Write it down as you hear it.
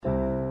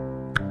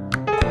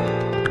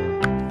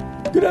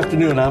Good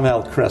afternoon. I'm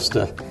Al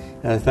Cresta.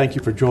 Thank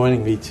you for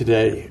joining me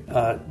today.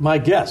 My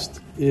guest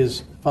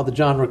is Father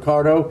John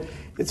Riccardo.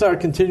 It's our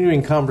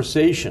continuing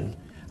conversation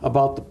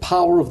about the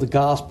power of the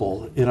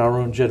gospel in our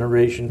own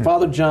generation.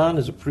 Father John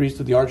is a priest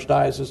of the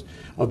Archdiocese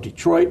of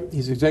Detroit.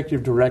 He's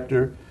executive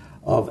director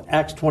of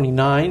Acts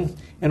 29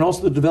 and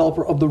also the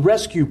developer of the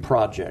Rescue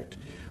Project,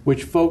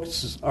 which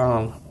focuses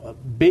on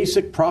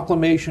basic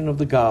proclamation of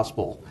the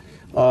gospel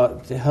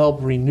to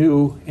help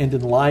renew and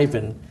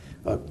enliven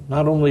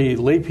not only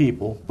lay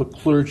people, but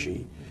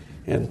clergy.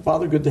 And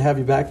Father, good to have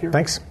you back here.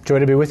 Thanks. Joy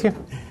to be with you.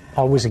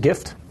 Always a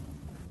gift.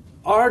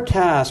 Our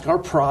task, our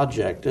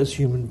project as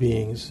human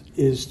beings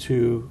is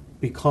to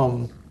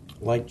become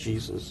like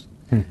Jesus,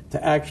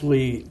 to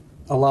actually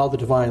allow the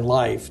divine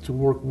life to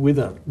work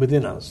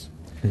within us.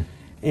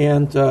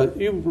 And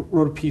you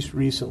wrote a piece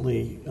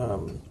recently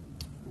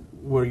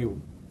where you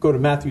go to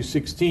Matthew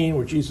 16,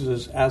 where Jesus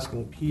is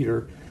asking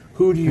Peter,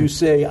 who do you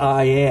say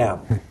I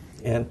am?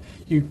 And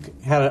you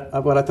had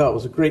what I thought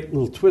was a great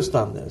little twist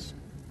on this.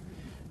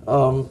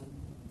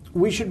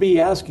 We should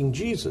be asking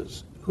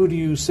Jesus, who do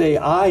you say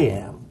I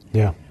am?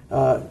 Yeah.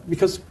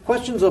 Because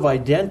questions of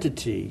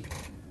identity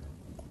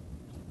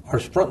are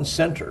front and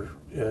center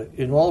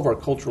in all of our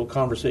cultural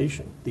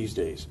conversation these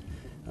days.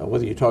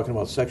 Whether you're talking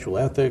about sexual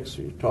ethics,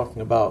 or you're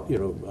talking about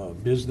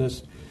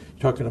business,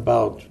 you're talking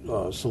about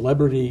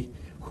celebrity.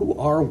 Who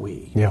are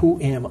we? Yeah. Who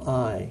am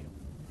I?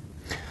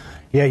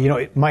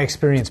 Yeah, my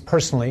experience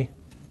personally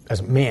as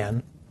a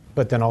man,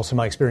 but then also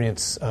my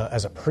experience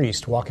as a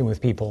priest walking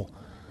with people,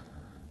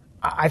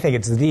 I think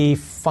it's the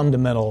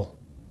fundamental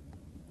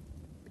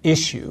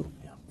issue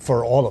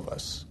for all of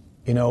us,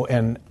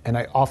 and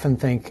I often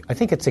think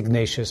it's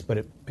Ignatius, but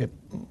it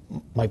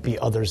might be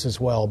others as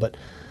well, but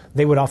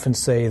they would often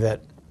say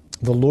that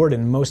the Lord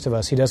in most of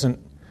us, he doesn't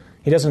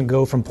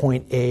go from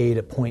point A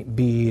to point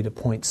B to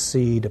point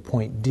C to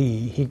point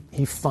D.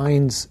 He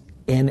finds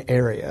an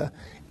area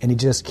and he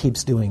just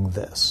keeps doing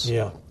this.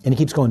 Yeah. And he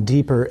keeps going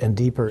deeper and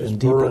deeper just and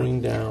deeper. Burrowing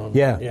down.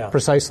 Yeah,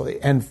 precisely.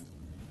 And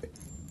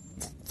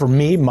for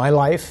me, my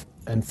life,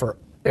 and for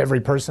every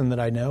person that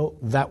I know,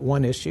 that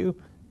one issue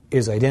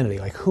is identity.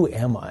 Like, who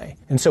am I?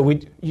 And so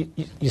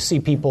you see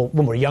people,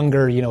 when we're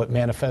younger, it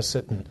manifests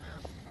it in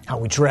how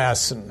we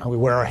dress and how we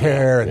wear our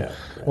hair and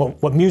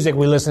what music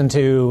we listen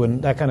to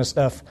and that kind of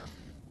stuff.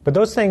 But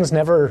those things I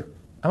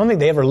don't think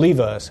they ever leave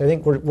us. I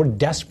think we're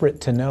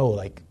desperate to know,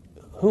 like,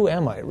 who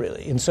am I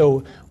really? And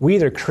so we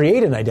either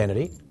create an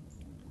identity,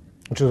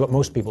 which is what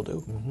most people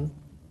do,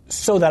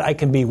 so that I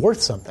can be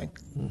worth something,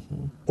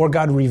 or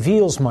God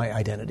reveals my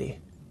identity,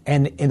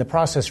 and in the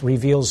process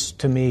reveals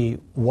to me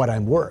what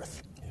I'm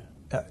worth.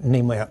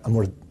 Namely, I'm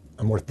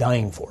worth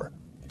dying for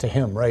to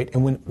Him, right?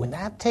 And when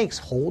that takes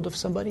hold of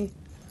somebody,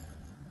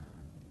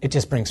 it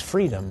just brings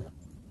freedom.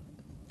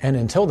 And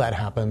until that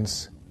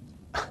happens,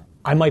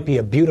 I might be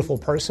a beautiful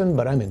person,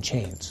 but I'm in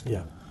chains.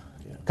 Yeah.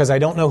 Because I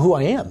don't know who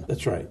I am.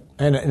 That's right.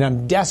 And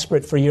I'm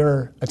desperate for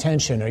your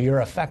attention or your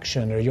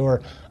affection or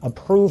your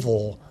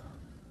approval.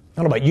 I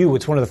don't know about you,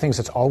 it's one of the things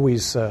that's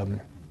always,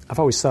 I've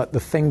always thought the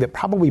thing that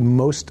probably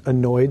most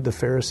annoyed the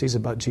Pharisees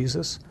about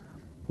Jesus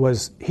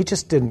was he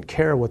just didn't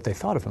care what they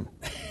thought of him.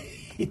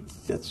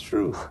 That's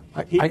true.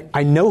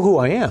 I know who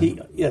I am.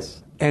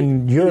 Yes.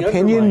 And your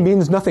opinion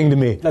means nothing to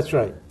me. That's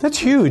right. That's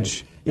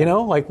huge.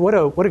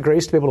 What a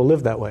grace to be able to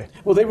live that way.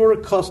 Well, they were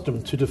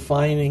accustomed to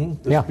defining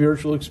the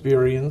spiritual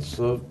experience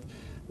of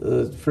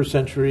the first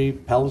century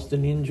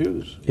Palestinian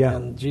Jews. Yeah.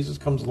 And Jesus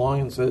comes along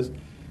and says,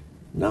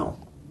 no,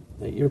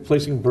 you're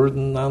placing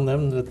burden on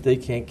them that they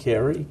can't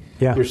carry.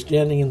 Yeah. You're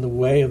standing in the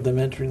way of them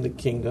entering the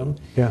kingdom.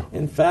 Yeah.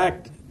 In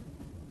fact,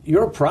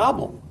 you're a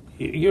problem.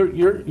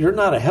 You're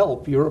not a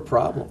help, you're a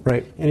problem.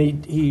 Right.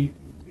 And he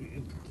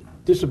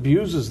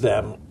disabuses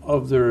them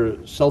of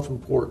their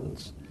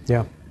self-importance.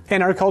 Yeah.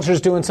 And our culture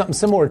is doing something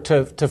similar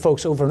to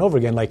folks over and over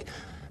again. Like,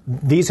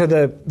 these are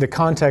the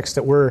contexts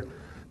that we're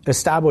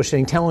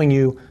establishing, telling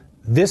you,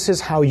 this is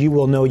how you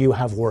will know you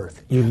have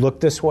worth. You look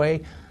this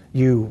way,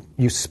 you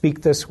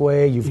speak this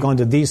way, you've gone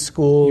to these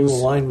schools. You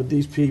align with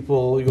these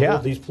people, you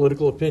hold these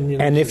political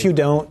opinions. And if you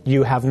don't,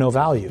 you have no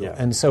value. Yeah.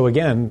 And so,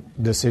 again,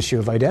 this issue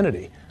of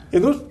identity.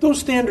 And those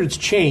standards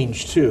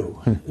change,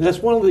 too. That's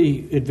one of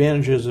the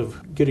advantages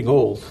of getting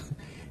old,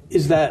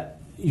 is that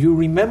you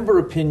remember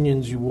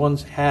opinions you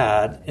once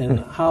had and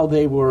how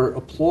they were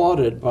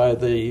applauded by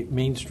the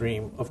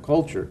mainstream of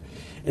culture.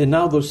 And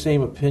now those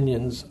same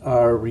opinions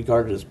are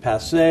regarded as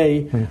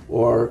passé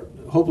or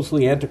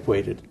hopelessly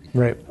antiquated.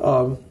 Right.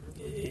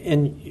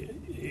 And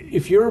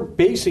if you're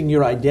basing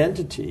your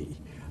identity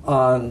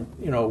on,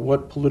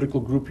 what political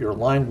group you're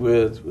aligned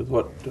with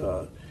what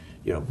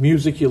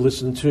music you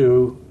listen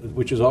to,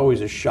 which is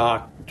always a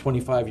shock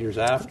 25 years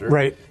after.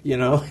 Right.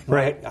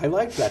 Right. I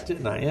liked that,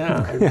 didn't I?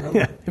 Yeah, I remember.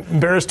 Yeah.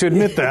 Embarrassed to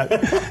admit that.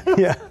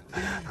 Yeah.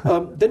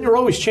 Then you're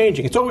always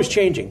changing. It's always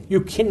changing. You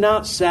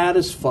cannot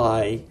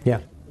satisfy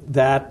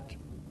that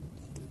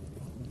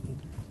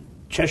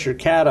Cheshire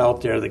cat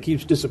out there that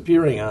keeps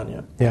disappearing on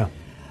you. Yeah.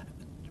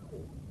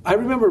 I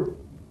remember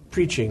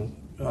preaching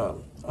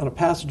on a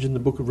passage in the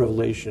book of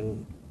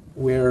Revelation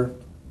where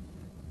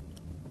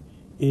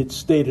it's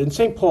stated, and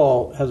St.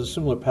 Paul has a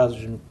similar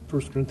passage in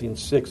 1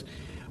 Corinthians 6,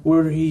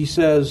 where he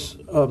says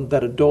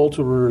that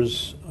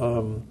adulterers,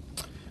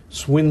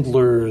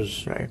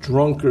 swindlers,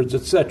 drunkards,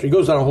 etc., he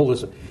goes down a whole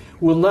list,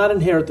 will not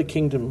inherit the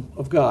kingdom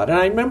of God. And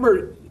I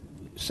remember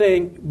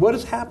saying, what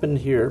has happened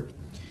here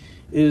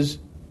is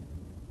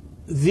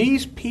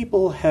these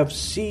people have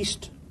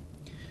ceased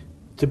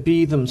to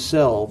be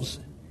themselves,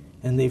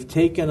 and they've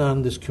taken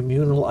on this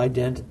communal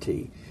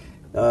identity.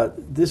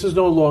 This is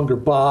no longer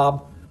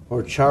Bob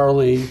or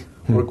Charlie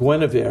or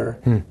Guinevere.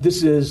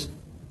 This is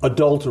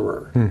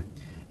adulterer.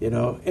 You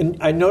know, and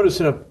I noticed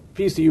in a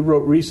piece that you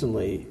wrote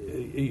recently,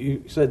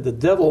 you said the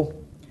devil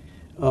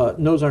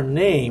knows our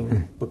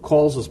name but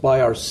calls us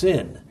by our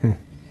sin.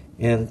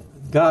 And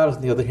God,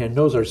 on the other hand,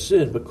 knows our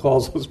sin but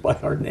calls us by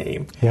our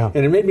name. Yeah.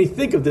 And it made me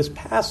think of this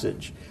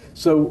passage.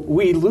 So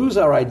we lose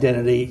our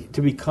identity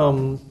to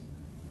become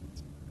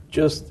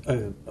just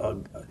a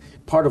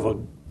part of a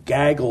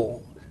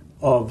gaggle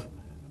of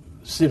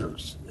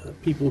sinners,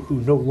 people who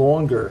no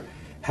longer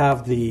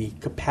have the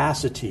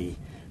capacity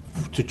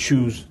to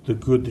choose the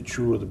good, the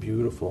true, or the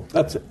beautiful.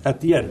 That's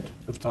at the end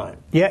of time.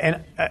 Yeah,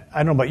 and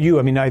I don't know about you.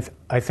 I mean, I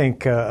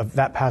think of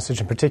that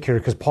passage in particular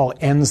because Paul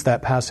ends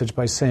that passage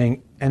by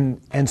saying,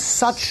 "And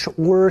such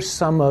were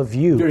some of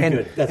you." Very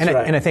good. That's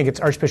right. And I think it's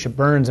Archbishop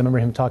Burns. I remember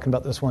him talking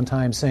about this one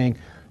time, saying,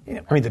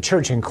 I mean, the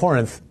church in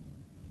Corinth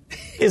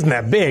isn't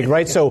that big,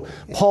 right? So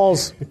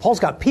Paul's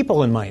got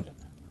people in mind.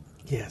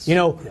 Yes. You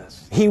know,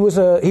 yes. he was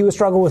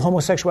struggling with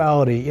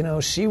homosexuality. You know,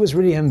 she was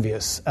really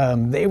envious.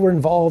 They were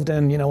involved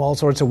in, all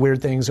sorts of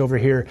weird things over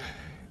here.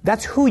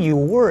 That's who you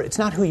were. It's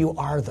not who you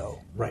are, though.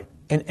 Right.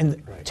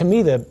 And right. To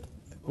me,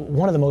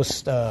 one of the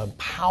most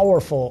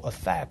powerful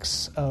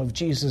effects of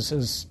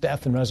Jesus'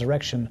 death and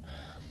resurrection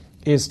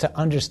is to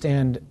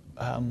understand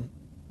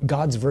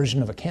God's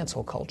version of a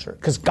cancel culture.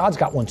 Because God's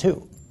got one,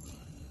 too.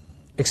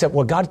 Except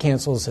what God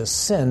cancels is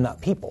sin,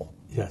 not people.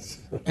 Yes.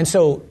 And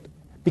so,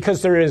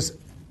 because there is...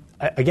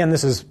 Again,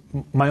 this is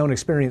my own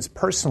experience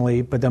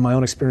personally, but then my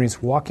own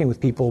experience walking with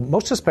people,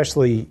 most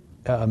especially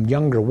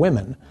younger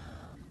women.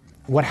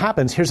 What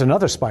happens, here's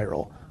another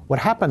spiral. What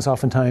happens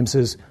oftentimes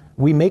is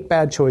we make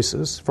bad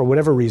choices for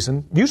whatever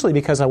reason, usually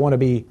because I want to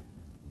be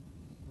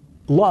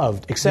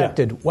loved,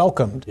 accepted,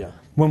 welcomed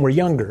when we're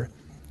younger.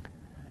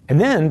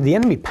 And then the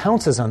enemy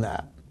pounces on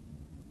that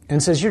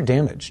and says, you're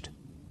damaged.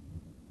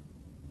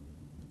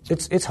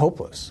 It's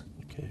hopeless.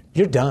 Okay.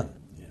 You're done.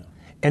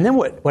 And then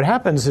what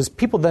happens is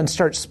people then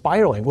start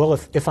spiraling. Well,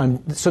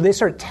 so they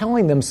start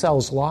telling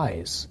themselves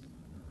lies.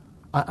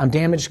 I'm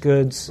damaged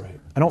goods. Right.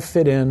 I don't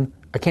fit in.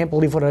 I can't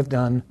believe what I've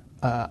done.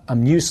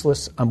 I'm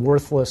useless. I'm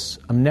worthless.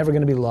 I'm never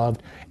going to be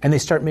loved. And they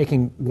start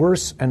making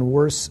worse and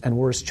worse and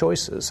worse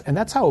choices. And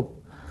that's how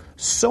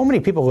so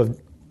many people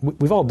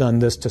we've all done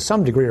this to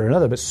some degree or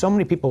another, but so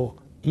many people,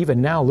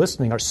 even now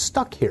listening, are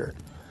stuck here.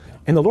 Yeah.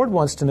 And the Lord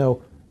wants to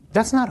know,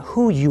 that's not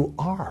who you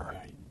are.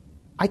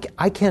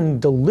 I can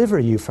deliver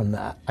you from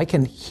that. I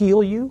can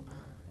heal you.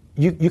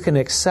 You can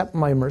accept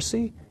my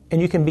mercy, and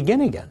you can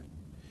begin again.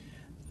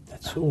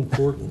 That's so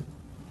important.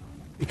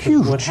 Because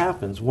Huge. What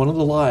happens, one of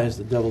the lies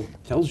the devil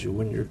tells you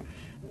when you're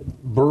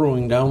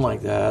burrowing down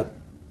like that,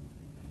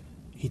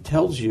 he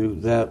tells you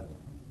that,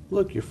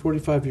 look, you're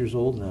 45 years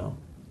old now.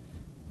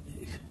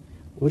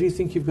 What do you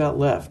think you've got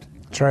left?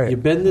 That's right.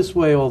 You've been this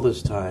way all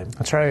this time.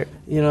 That's right.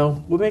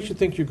 What makes you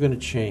think you're going to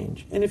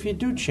change? And if you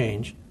do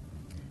change,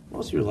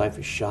 most of your life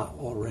is shot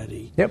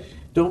already. Yep.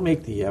 Don't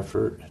make the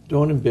effort.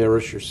 Don't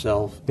embarrass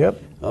yourself.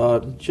 Yep.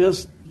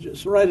 Just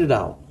write it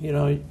out. You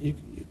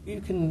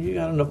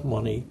got enough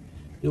money.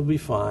 You'll be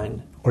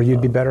fine. Or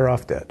you'd be better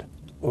off dead.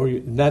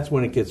 And that's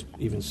when it gets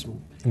even.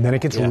 And then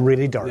it gets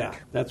really dark. Yeah.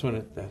 That's when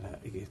it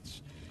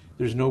gets.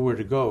 There's nowhere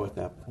to go at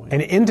that point.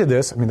 And into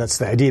this, I mean, that's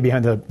the idea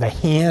behind the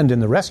hand in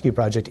the rescue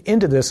project.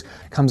 Into this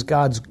comes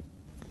God's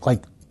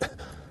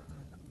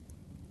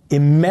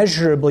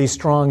immeasurably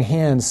strong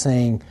hand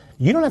saying,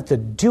 you don't have to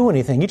do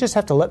anything. You just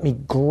have to let me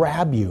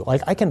grab you.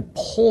 Like, I can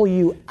pull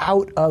you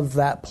out of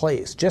that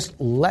place. Just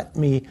let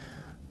me,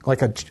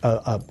 like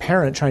a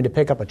parent trying to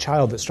pick up a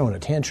child that's throwing a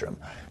tantrum.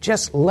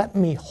 Just let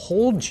me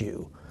hold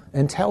you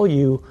and tell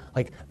you,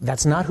 like,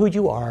 that's not who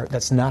you are.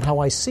 That's not how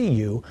I see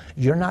you.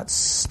 You're not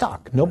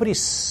stuck.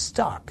 Nobody's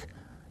stuck.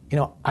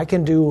 I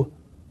can do,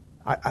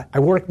 I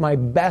work my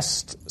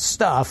best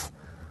stuff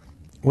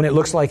when it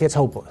looks like it's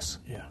hopeless.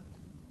 Yeah.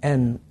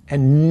 And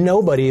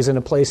nobody is in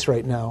a place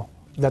right now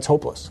that's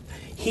hopeless.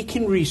 He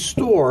can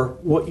restore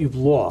what you've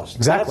lost.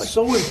 Exactly. That's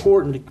so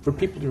important for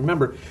people to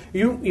remember.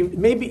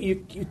 Maybe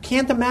you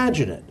can't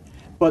imagine it,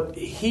 but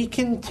he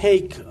can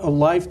take a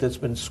life that's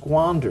been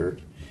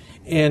squandered,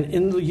 and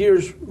in the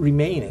years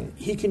remaining,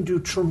 he can do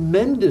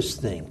tremendous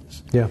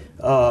things. Yeah.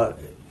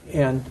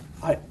 And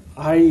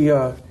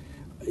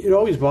it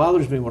always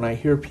bothers me when I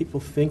hear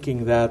people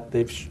thinking that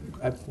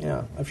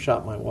I've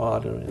shot my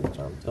wad and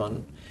I'm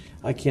done.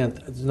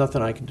 There's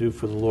nothing I can do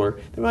for the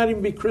Lord. They might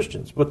even be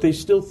Christians, but they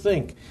still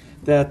think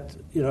that,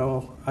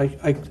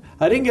 I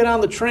didn't get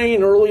on the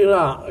train early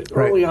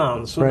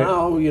on, so right.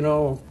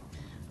 now,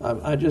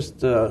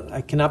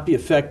 I cannot be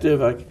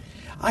effective.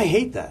 I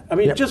hate that. I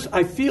mean, Yep. just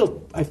I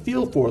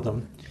feel for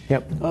them.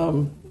 Yep.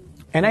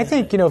 And I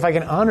think, if I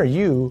can honor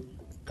you,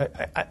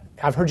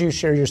 I've heard you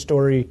share your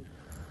story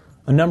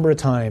a number of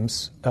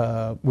times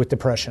with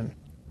depression.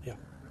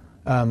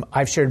 Yeah.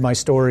 I've shared my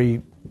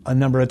story a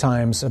number of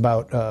times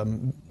about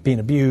being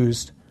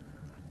abused.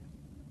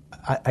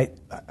 I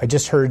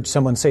just heard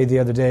someone say the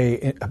other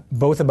day,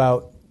 both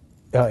about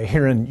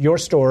hearing your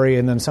story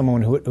and then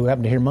someone who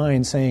happened to hear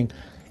mine saying,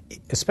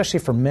 especially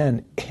for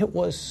men, it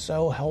was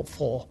so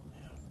helpful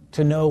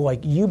to know,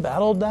 like, you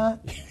battled that,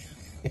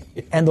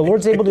 and the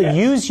Lord's able to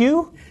use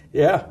you.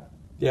 Yeah,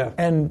 yeah.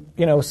 And,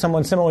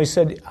 someone similarly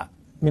said,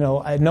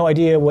 I had no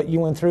idea what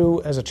you went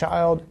through as a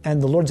child,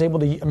 and the Lord's able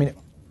to,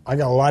 I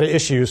got a lot of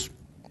issues.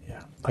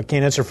 Yeah. I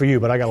can't answer for you,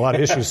 but I got a lot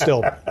of issues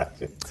still.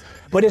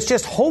 But it's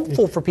just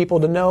hopeful for people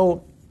to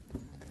know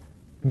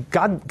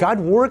God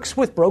works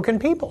with broken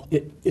people.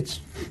 It's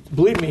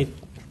believe me,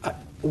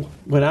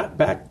 when I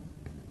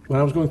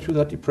was going through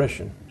that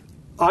depression,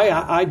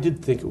 I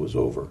did think it was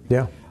over.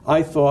 Yeah.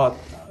 I thought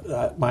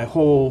that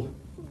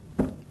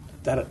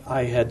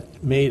I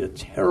had made a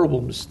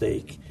terrible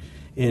mistake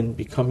in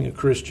becoming a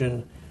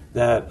Christian,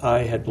 that I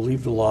had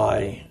believed a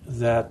lie,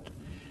 that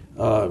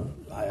I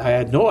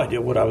had no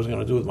idea what I was going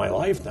to do with my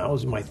life now. I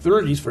was in my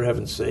 30s, for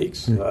heaven's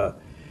sakes.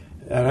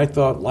 And I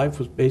thought life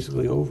was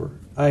basically over.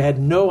 I had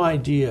no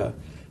idea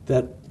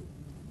that,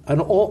 in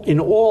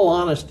all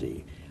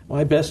honesty,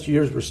 my best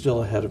years were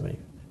still ahead of me.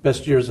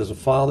 Best years as a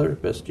father,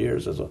 best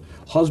years as a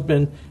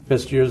husband,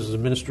 best years as a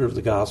minister of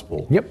the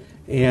gospel. Yep.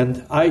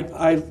 And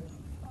I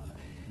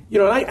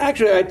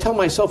tell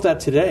myself that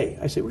today.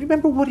 I say,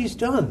 remember what he's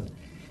done.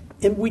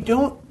 And we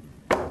don't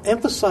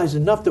emphasize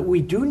enough that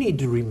we do need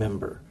to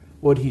remember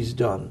what he's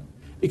done.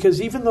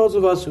 Because even those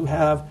of us who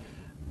have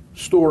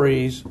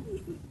stories,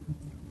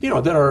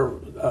 that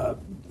are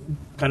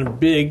kind of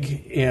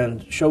big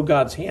and show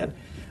God's hand,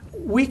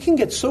 we can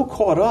get so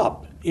caught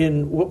up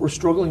in what we're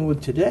struggling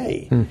with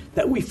today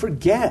that we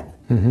forget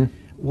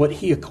what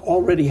he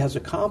already has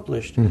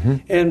accomplished.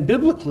 And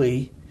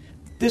biblically,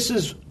 this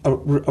is a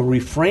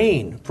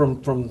refrain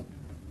from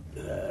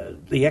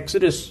the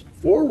Exodus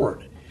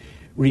forward.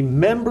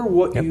 Remember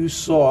what you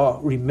saw.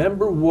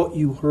 Remember what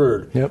you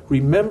heard. Yep.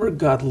 Remember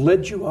God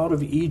led you out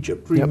of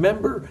Egypt.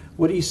 Remember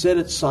what he said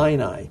at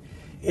Sinai.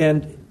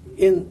 And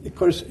of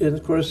course,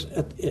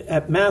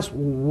 at Mass,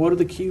 what are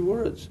the key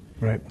words?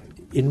 Right.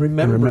 In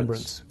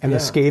remembrance. And the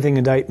scathing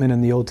indictment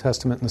in the Old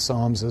Testament and the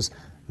Psalms is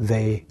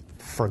they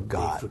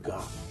forgot. They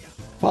forgot.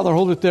 Father,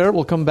 hold it there.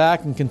 We'll come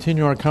back and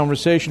continue our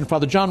conversation.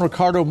 Father John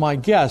Riccardo, my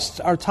guest.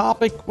 Our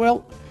topic,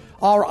 well,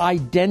 our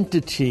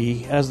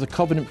identity as the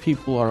covenant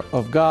people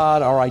of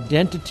God, our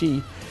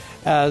identity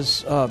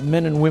as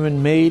men and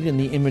women made in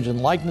the image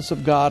and likeness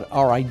of God,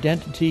 our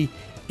identity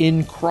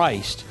in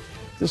Christ.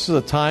 This is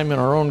a time in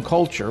our own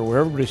culture where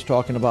everybody's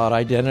talking about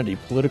identity,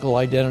 political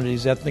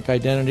identities, ethnic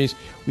identities.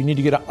 We need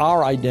to get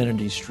our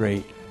identity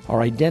straight,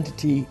 our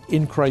identity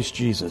in Christ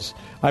Jesus.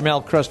 I'm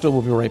Al Cresta.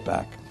 We'll be right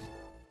back.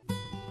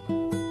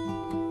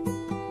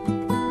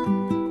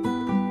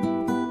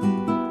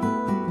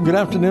 Good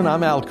afternoon.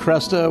 I'm Al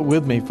Cresta.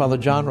 With me, Father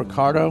John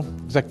Riccardo,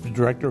 Executive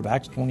Director of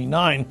Acts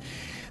 29. In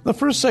the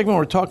first segment,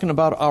 we're talking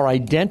about our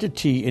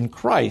identity in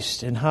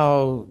Christ and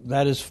how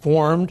that is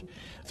formed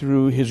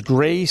through his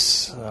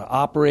grace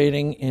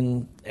operating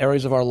in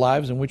areas of our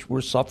lives in which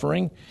we're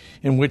suffering,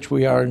 in which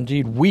we are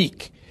indeed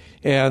weak.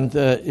 And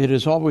it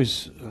is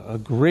always a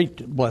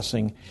great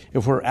blessing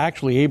if we're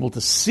actually able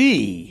to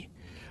see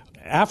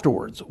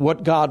afterwards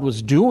what God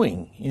was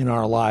doing in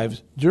our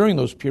lives during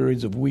those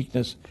periods of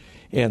weakness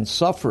and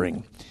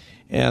suffering.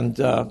 And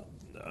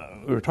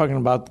we were talking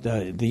about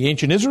the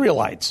ancient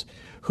Israelites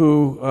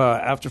who,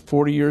 after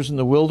 40 years in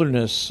the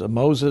wilderness,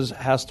 Moses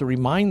has to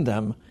remind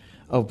them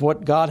of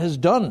what God has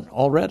done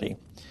already.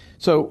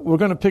 So we're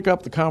going to pick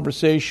up the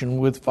conversation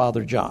with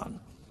Father John.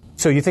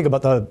 So you think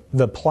about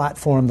the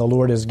platform the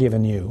Lord has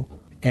given you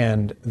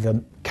and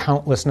the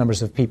countless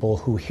numbers of people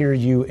who hear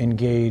you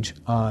engage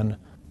on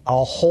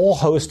a whole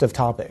host of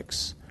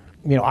topics.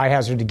 I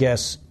hazard to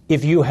guess,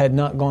 if you had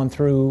not gone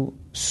through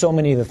so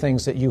many of the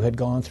things that you had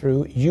gone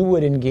through, you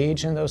would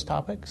engage in those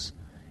topics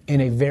in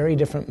a very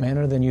different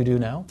manner than you do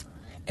now.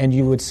 And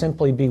you would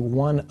simply be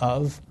one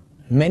of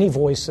many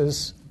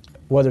voices,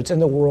 whether it's in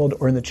the world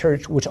or in the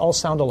church, which all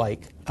sound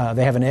alike.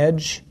 They have an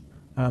edge.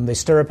 They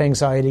stir up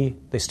anxiety.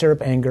 They stir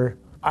up anger.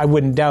 I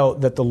wouldn't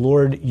doubt that the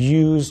Lord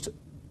used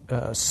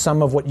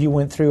some of what you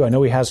went through, I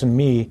know he has in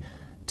me,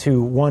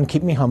 to, one,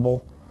 keep me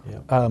humble,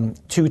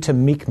 two, to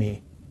meek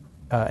me,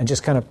 and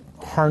just kind of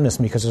harness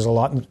me, because there's a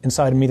lot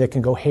inside of me that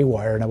can go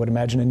haywire, and I would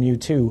imagine in you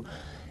too.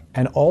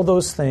 And all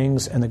those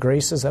things and the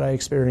graces that I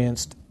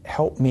experienced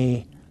help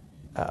me.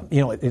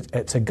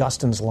 It's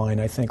Augustine's line,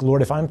 I think,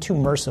 Lord, if I'm too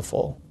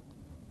merciful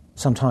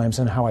sometimes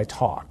in how I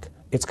talk,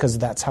 it's because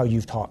that's how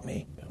you've taught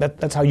me.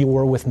 That's how you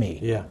were with me.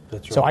 Yeah,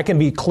 that's right. So I can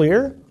be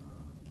clear,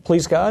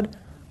 please God.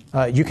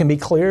 You can be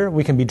clear.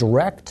 We can be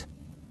direct.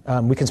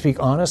 We can speak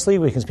honestly.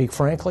 We can speak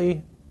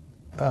frankly.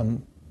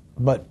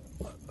 But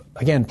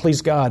again,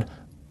 please God,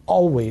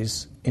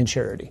 always in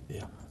charity.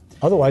 Yeah.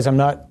 Otherwise, I'm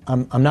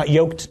not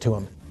yoked to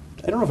him.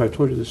 I don't know if I've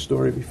told you this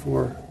story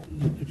before.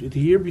 The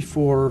year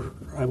before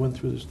I went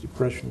through this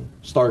depression,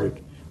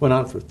 went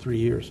on for 3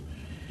 years.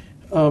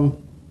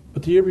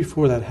 But the year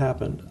before that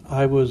happened,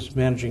 I was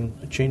managing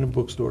a chain of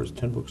bookstores,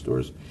 10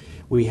 bookstores.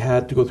 We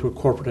had to go through a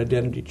corporate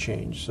identity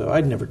change, so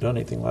I'd never done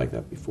anything like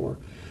that before.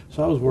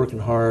 So I was working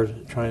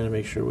hard, trying to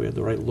make sure we had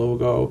the right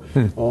logo,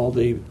 all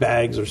the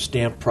bags are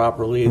stamped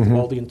properly,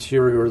 all the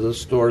interior of the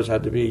stores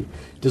had to be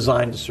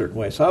designed a certain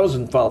way. So I was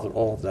involved in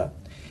all of that.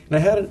 And I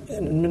had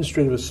an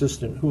administrative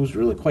assistant who was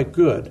really quite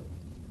good.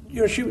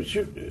 You know,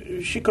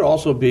 she could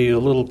also be a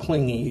little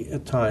clingy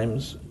at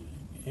times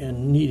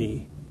and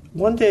needy.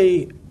 One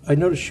day, I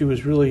noticed she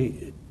was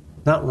really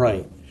not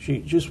right. She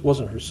just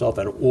wasn't herself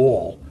at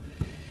all.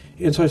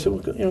 And so I said,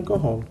 well, go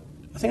home.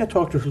 I think I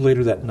talked to her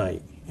later that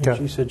night. And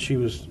she said she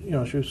was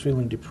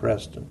feeling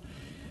depressed. And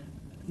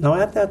now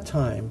at that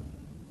time,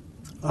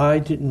 I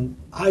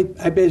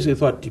basically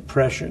thought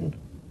depression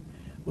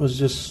was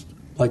just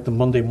like the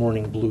Monday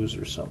morning blues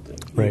or something.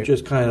 Right. You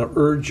just kind of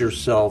urge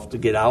yourself to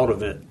get out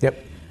of it.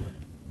 Yep.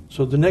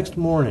 So the next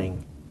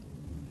morning,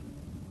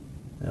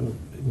 I'm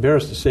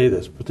embarrassed to say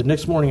this, but the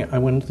next morning I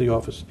went into the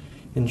office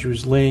and she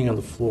was laying on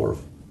the floor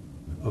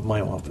of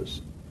my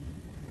office.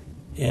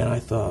 And I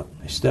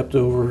stepped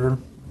over her,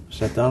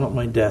 sat down at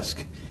my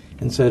desk,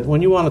 and said,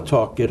 when you want to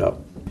talk, get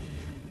up.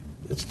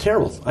 It's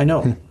terrible, I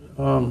know.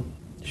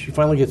 She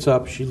finally gets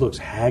up, she looks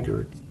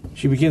haggard.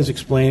 She begins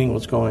explaining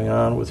what's going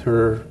on with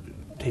her,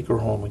 take her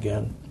home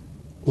again.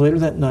 Later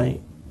that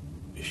night,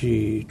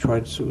 she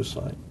tried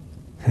suicide.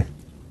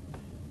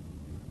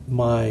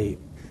 A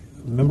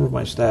member of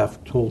my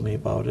staff told me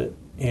about it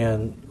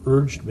and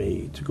urged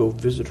me to go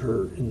visit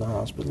her in the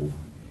hospital.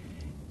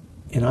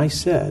 And I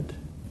said,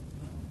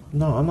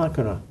 no, I'm not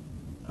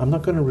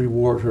gonna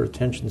reward her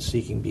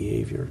attention-seeking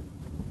behavior.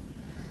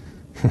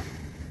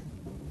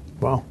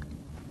 Wow.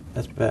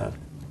 That's bad.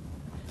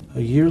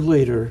 A year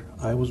later,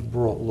 I was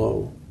brought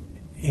low.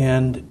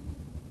 And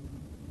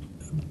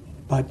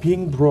by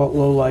being brought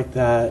low like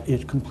that,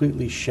 it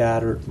completely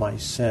shattered my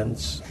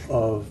sense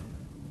of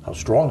how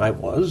strong I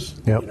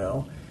was,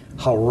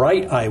 how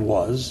right I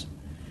was.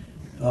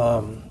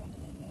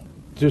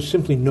 There's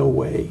simply no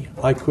way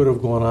I could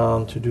have gone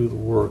on to do the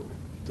work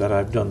that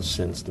I've done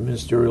since, the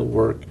ministerial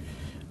work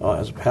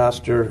as a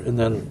pastor, and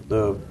then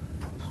the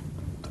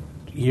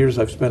years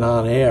I've spent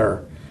on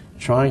air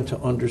trying to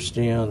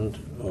understand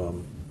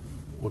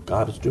what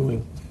God is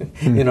doing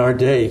in our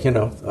day,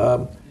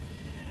 And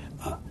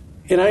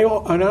I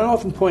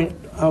often point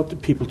out to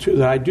people, too,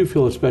 that I do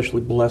feel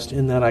especially blessed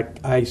in that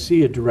I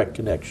see a direct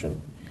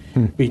connection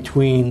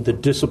between the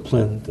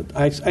discipline.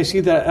 I see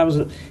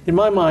that in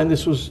my mind,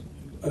 this was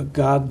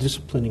God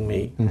disciplining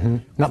me. Mm-hmm.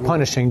 Not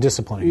punishing,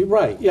 disciplining.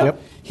 Right, yeah.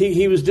 Yep.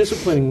 He was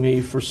disciplining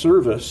me for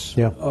service.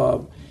 Yep.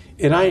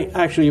 And I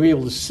actually am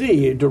able to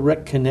see a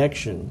direct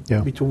connection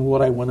between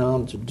what I went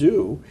on to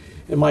do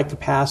and my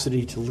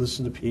capacity to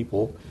listen to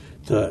people,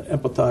 to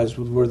empathize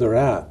with where they're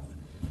at.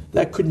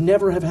 That could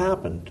never have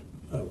happened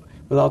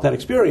without that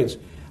experience.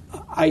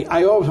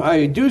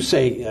 I do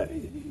say,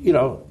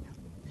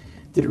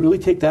 did it really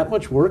take that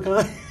much work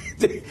on?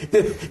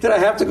 Did I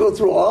have to go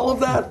through all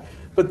of that?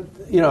 But,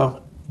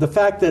 the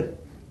fact that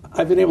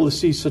I've been able to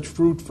see such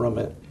fruit from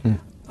it,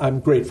 I'm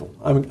grateful.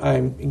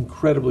 I'm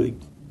incredibly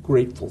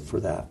grateful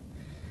for that.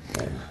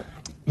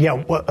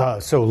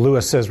 So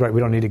Lewis says, right, we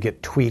don't need to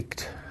get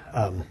tweaked.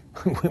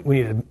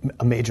 We need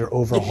a major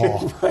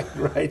overhaul.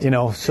 right.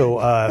 So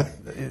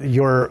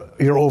your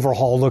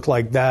overhaul looked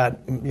like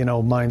that.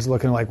 Mine's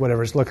looking like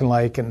whatever it's looking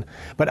like.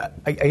 But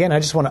again, I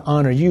just want to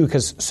honor you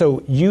because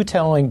you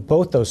telling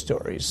both those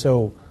stories.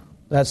 So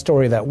that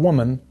story of that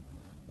woman,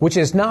 which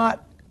is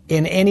not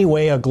in any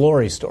way a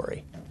glory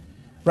story.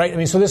 Right? I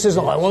mean, so this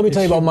isn't like, let me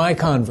tell you about my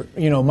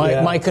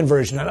my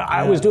conversion. And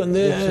I was doing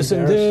this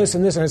and this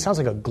and this, and it sounds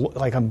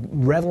like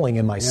I'm reveling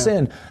in my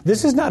sin.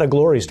 This is not a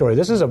glory story.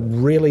 This is a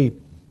really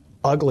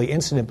ugly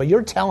incident, but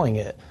you're telling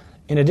it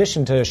in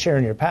addition to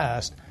sharing your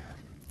past.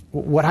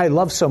 What I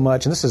love so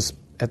much, and this is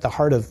at the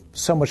heart of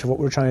so much of what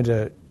we're trying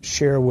to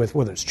share with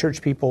whether it's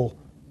church people,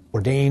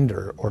 ordained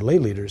or lay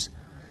leaders,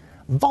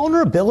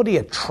 vulnerability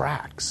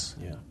attracts.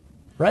 Yeah.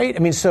 Right? I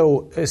mean,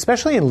 so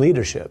especially in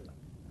leadership,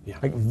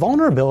 like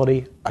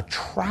vulnerability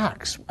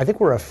attracts. I think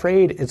we're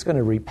afraid it's going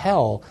to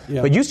repel.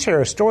 Yeah. But you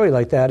share a story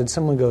like that and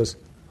someone goes,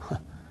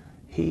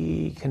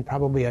 he can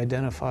probably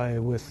identify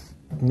with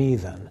me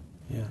then.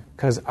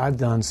 Because I've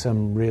done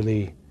some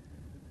really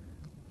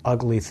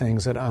ugly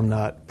things that I'm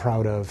not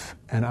proud of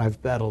and I've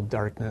battled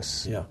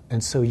darkness. Yeah.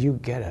 And so you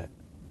get it.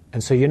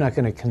 And so you're not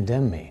going to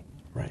condemn me.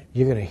 Right.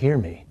 You're going to hear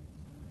me.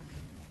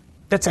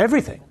 That's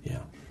everything.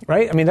 Yeah.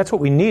 Right? I mean, that's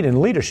what we need in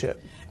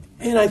leadership.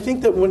 And I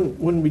think that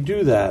when we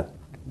do that,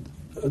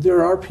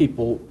 there are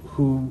people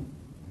who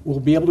will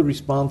be able to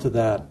respond to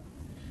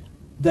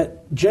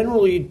that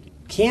generally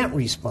can't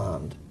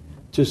respond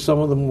to some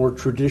of the more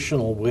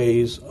traditional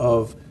ways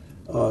of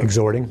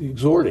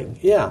exhorting.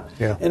 Yeah.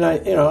 And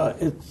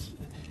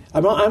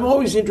I'm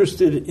always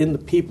interested in the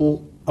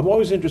people. I'm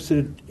always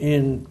interested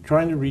in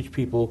trying to reach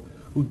people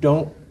who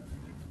don't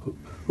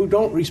who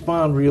don't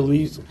respond real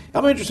easily.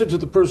 I'm interested to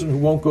the person who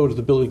won't go to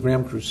the Billy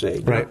Graham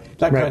crusade. Right.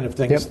 That Right. kind of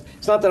thing. Yep.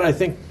 It's not that I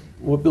think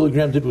what Billy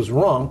Graham did was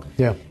wrong.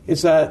 Yeah.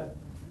 It's that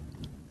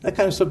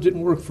kind of stuff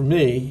didn't work for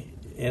me,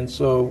 and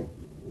so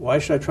why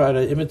should I try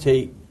to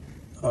imitate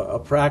a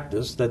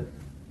practice that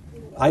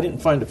I didn't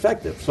find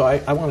effective? So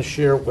I want to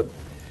share what...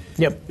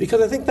 Yep.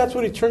 Because I think that's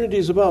what eternity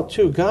is about,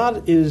 too.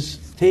 God is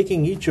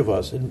taking each of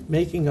us and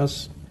making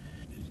us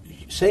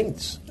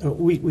saints.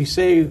 We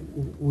say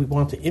we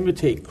want to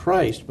imitate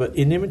Christ, but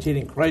in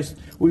imitating Christ,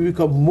 we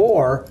become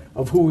more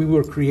of who we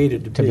were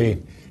created to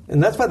be.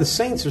 And that's why the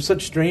saints are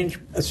such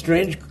a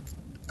strange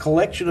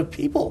collection of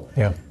people.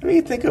 Yeah. I mean,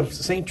 you think of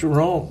St.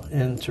 Jerome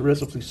and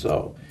Teresa of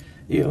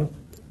Lisieux.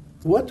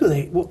 What do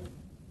they... Well,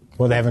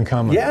 they have in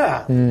common.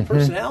 Yeah,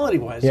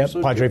 personality-wise. Yep,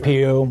 So Padre different.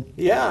 Pio.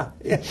 Yeah.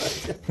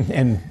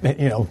 And,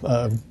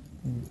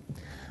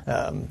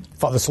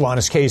 Father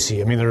Solanus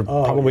Casey. I mean, they're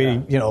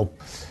probably, Yeah.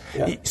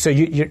 So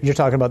you're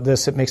talking about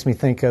this. It makes me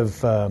think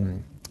of,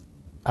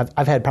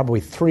 I've had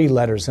probably 3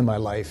 letters in my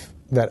life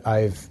that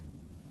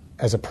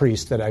as a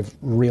priest, that I've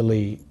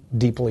really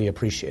deeply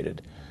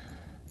appreciated.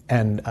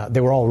 And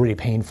they were all really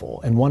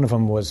painful. And one of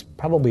them was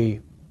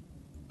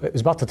it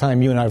was about the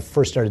time you and I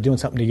first started doing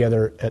something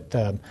together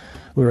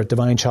we were at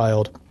Divine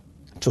Child.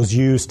 So it was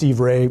you, Steve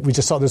Ray. We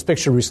just saw this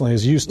picture recently. It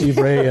was you, Steve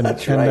Ray, and,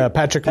 That's right. and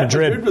Patrick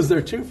Madrid. Madrid was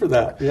there too for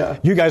that. Yeah.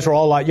 You guys were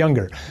all a lot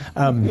younger.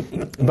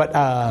 But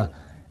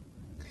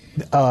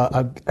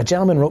a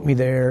gentleman wrote me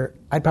there.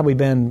 I'd probably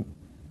been,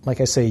 like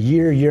I say,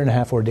 year and a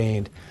half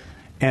ordained.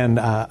 And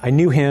I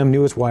knew him,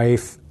 knew his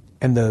wife.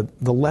 And the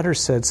letter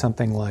said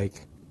something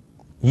like,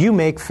 "You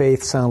make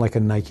faith sound like a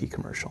Nike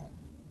commercial.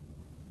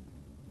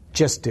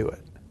 Just do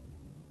it."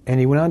 And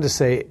he went on to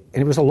say,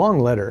 and it was a long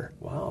letter.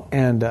 Wow.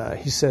 And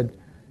he said,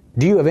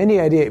 "Do you have any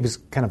idea?" It was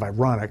kind of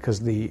ironic because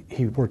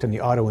he worked in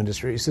the auto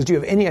industry. He says, "Do you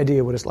have any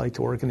idea what it's like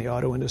to work in the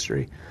auto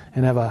industry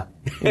and have a,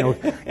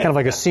 kind of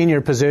like a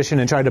senior position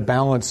and try to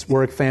balance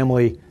work,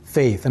 family,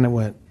 faith?" And I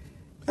went,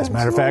 "As a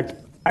matter of fact,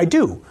 I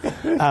do."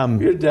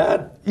 Your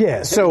dad?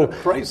 Yeah. So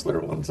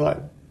Chrysler one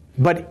time.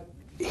 But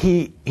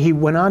he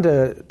went on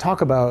to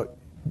talk about,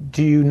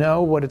 do you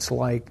know what it's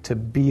like to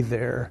be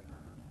there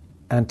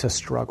and to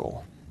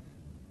struggle?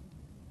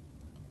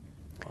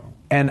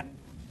 And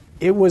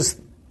it was,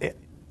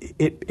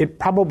 it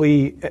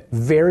probably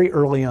very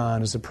early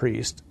on as a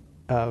priest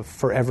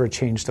forever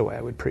changed the way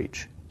I would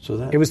preach.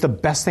 So it was the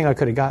best thing I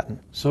could have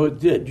gotten. So it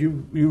did.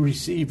 You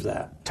received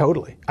that.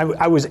 Totally.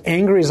 I was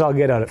angry as all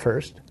get out at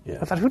first. Yeah.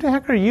 I thought, who the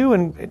heck are you?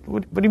 And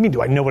what do you mean?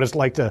 Do I know what it's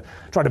like to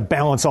try to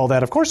balance all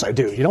that? Of course I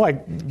do. Do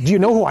you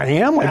know who I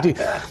am?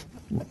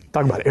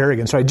 Talk about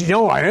arrogance, right? Do you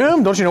know who I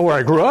am? Don't you know where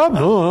I grew up?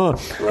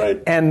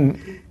 Right.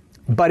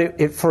 But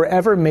it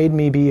forever made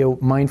me be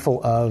mindful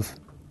of,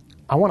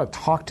 I want to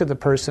talk to the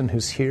person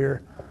who's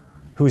here,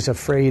 who's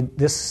afraid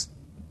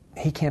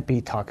he can't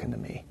be talking to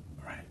me.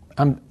 Right.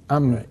 I'm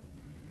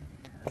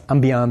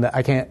beyond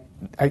that.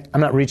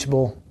 I'm not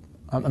reachable.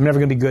 I'm never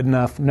going to be good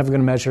enough. I'm never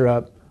going to measure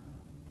up.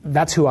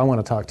 That's who I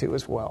want to talk to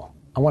as well.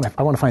 I want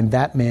to find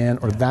that man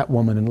or that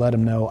woman and let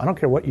them know, I don't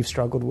care what you've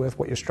struggled with,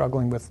 what you're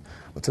struggling with,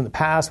 what's in the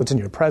past, what's in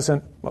your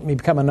present, what may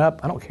be coming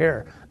up. I don't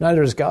care.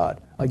 Neither is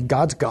God. Like,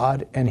 God's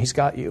God, and He's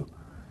got you.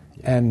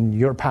 And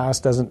your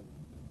past doesn't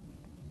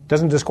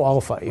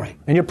disqualify you. Right.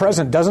 And your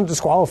present doesn't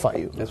disqualify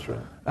you. That's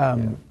right.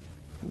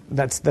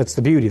 That's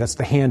the beauty. That's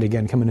the hand,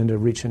 again, coming in to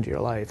reach into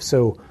your life.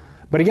 So,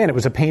 but again, it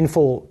was a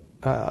painful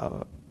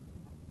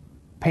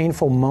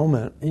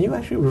moment. And you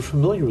actually were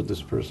familiar with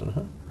this person,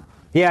 huh?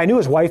 Yeah, I knew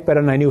his wife better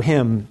than I knew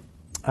him.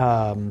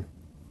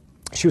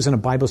 She was in a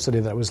Bible study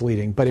that I was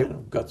leading. But Kind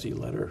of gutsy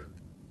letter.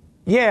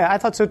 Yeah, I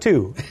thought so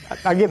too.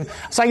 I give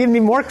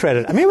him more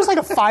credit. I mean, it was like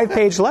a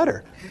 5-page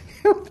letter.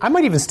 I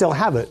might even still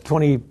have it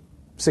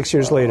 26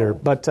 years later.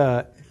 But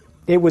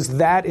it was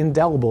that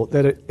indelible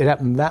that it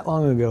happened that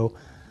long ago,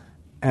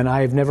 and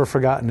I've never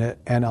forgotten it,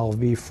 and I'll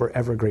be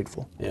forever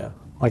grateful. Yeah.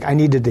 Like, I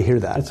needed to hear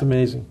that. That's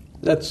amazing.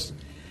 Those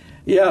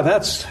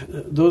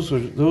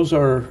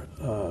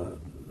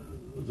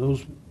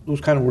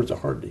kind of words are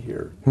hard to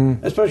hear,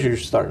 especially you're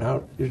starting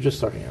out. You're just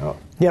starting out.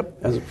 Yep.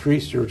 As a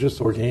priest, you're just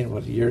ordained,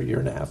 a year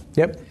and a half.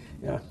 Yep.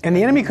 Yeah. And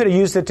the enemy could have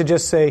used it to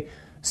just say,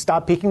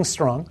 stop being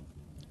strong.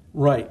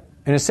 Right.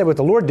 And instead what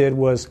the Lord did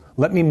was,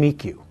 let me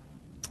meek you.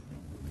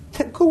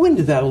 Go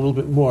into that a little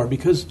bit more,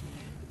 because,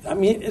 I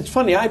mean, it's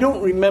funny. I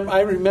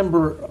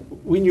remember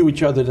we knew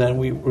each other then.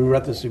 We were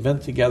at this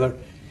event together.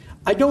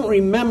 I don't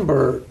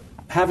remember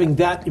having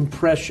that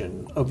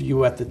impression of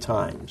you at the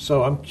time.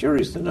 So I'm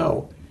curious to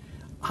know,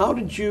 how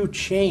did you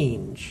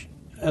change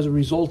as a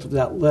result of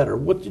that letter?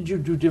 What did you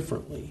do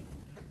differently?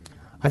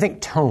 I think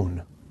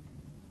tone.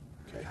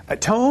 Okay.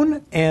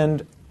 Tone,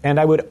 and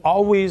I would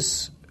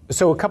always,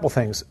 so a couple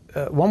things.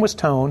 One was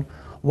tone.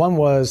 One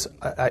was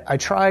I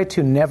try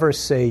to never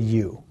say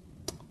you.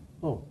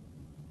 Oh.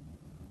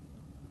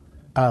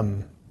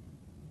 I'm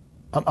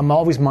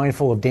always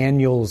mindful of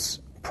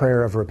Daniel's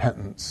prayer of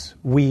repentance.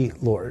 We,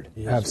 Lord,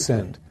 have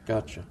sinned.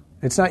 Gotcha.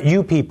 It's not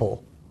you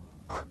people.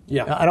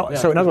 Yeah.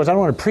 So in other words, I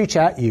don't want to preach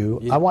at you.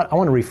 Yeah. I want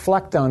to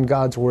reflect on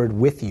God's word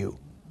with you.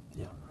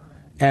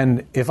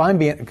 And if I'm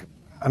being,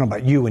 I don't know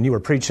about you, when you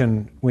were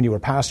preaching, when you were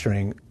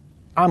pastoring,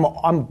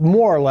 I'm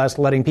more or less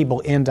letting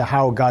people into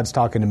how God's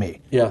talking to me.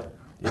 Yeah.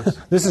 Yes.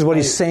 This is what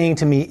He's saying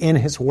to me in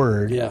His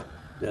Word. Yeah.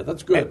 Yeah,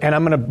 that's good. And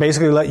I'm going to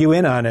basically let you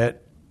in on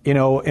it,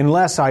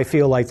 unless I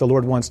feel like the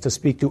Lord wants to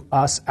speak to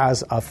us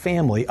as a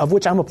family, of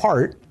which I'm a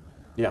part.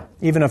 Yeah.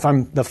 Even if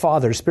I'm the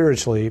father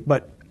spiritually.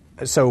 But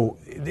so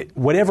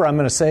whatever I'm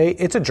going to say,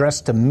 it's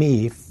addressed to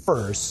me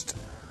first,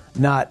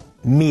 not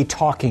me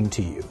talking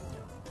to you.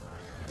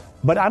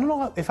 But I don't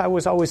know if I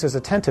was always as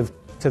attentive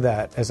to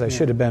that as I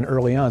should have been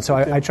early on. So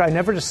I try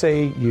never to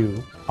say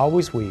you,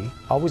 always we,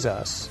 always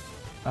us.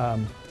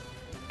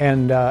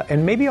 And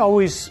maybe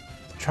always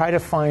try to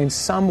find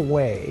some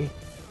way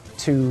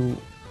to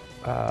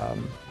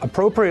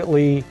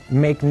appropriately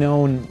make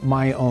known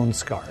my own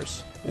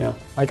scars. Yeah.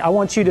 Like, I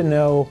want you to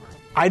know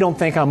I don't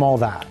think I'm all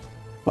that.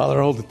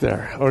 Father, hold it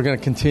there. We're going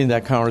to continue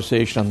that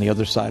conversation on the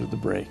other side of the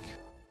break.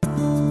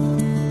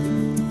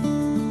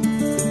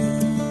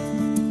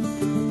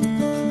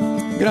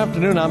 Good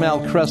afternoon. I'm Al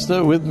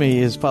Cresta. With me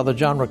is Father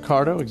John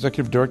Riccardo,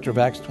 Executive Director of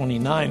Acts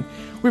 29.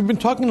 We've been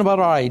talking about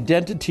our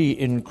identity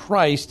in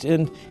Christ,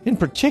 and in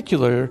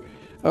particular,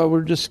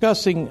 we're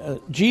discussing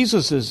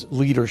Jesus'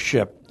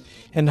 leadership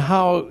and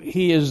how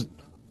He is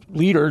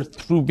leader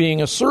through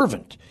being a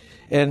servant,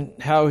 and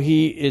how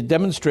He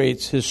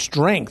demonstrates His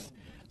strength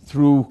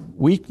through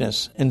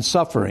weakness and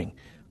suffering.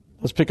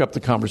 Let's pick up the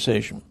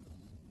conversation.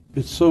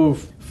 It's so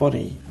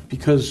funny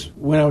because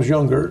when I was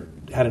younger,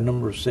 had a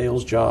number of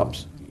sales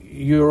jobs,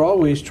 you're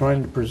always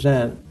trying to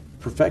present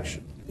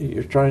perfection.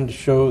 You're trying to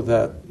show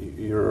that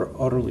you're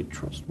utterly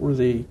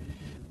trustworthy.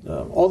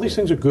 All these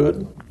things are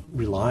good,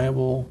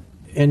 reliable,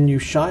 and you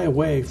shy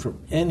away from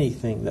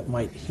anything that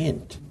might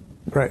hint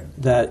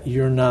that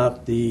you're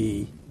not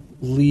the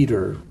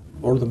leader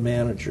or the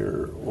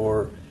manager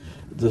or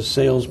the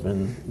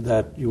salesman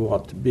that you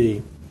ought to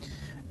be.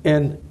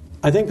 And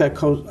I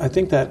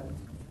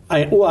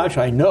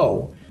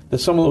know that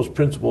some of those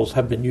principles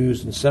have been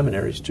used in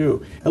seminaries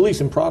too, at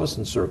least in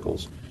Protestant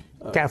circles.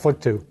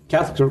 Catholic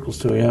circles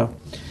too, yeah.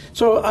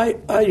 So I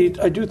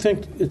do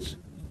think it's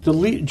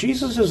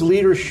Jesus'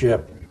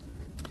 leadership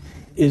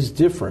is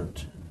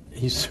different.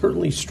 He's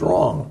certainly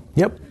strong.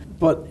 Yep.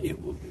 But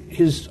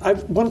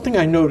one thing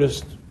I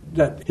noticed,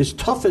 that his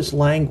toughest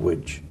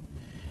language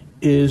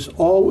is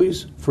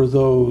always for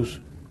those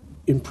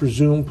in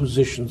presumed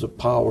positions of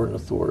power and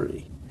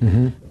authority.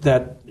 Mm-hmm.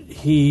 That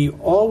he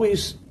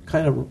always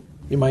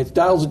he might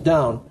dials it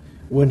down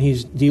when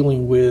he's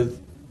dealing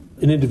with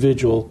an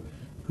individual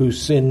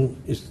whose sin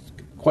is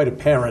quite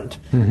apparent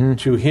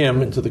to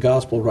him and to the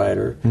gospel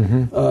writer.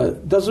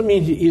 Mm-hmm. Doesn't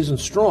mean he isn't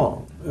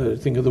strong.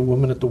 Think of the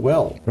woman at the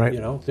well. Right.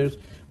 There's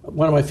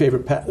one of my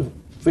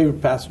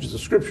favorite passages of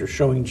Scripture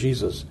showing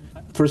Jesus.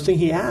 First thing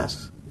he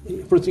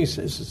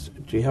says is,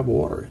 "Do you have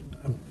water?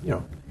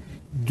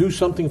 Do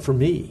something for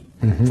me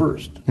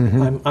first.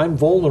 Mm-hmm. I'm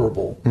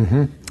vulnerable.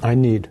 Mm-hmm. I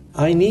need.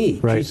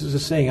 Right. Jesus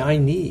is saying, I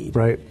need.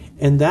 Right.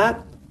 And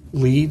that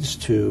leads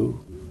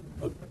to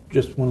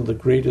just one of the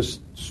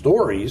greatest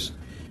stories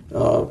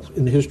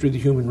in the history of the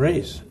human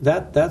race.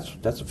 That's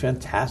a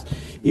fantastic.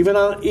 Even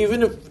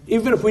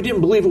if we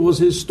didn't believe it was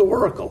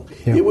historical,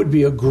 it would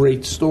be a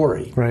great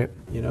story. Right.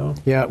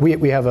 Yeah.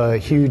 We have a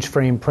huge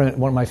frame print.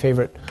 One of my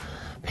favorite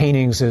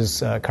paintings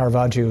is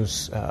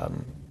Caravaggio's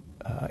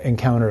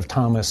encounter of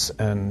Thomas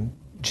and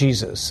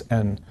Jesus,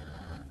 and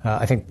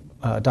I think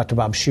Dr.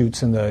 Bob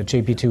Schutz in the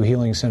JP2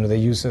 Healing Center, they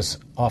use this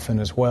often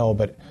as well.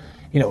 But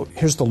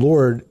here's the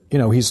Lord.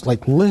 He's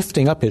like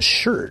lifting up his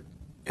shirt.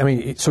 I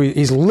mean, so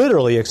he's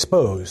literally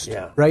exposed,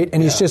 right?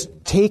 And he's just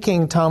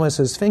taking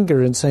Thomas's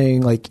finger and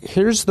saying, like,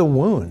 here's the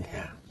wound.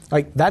 Yeah.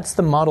 Like, that's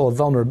the model of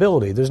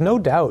vulnerability. There's no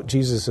doubt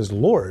Jesus is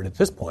Lord at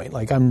this point.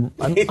 Like, I'm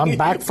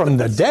back from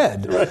the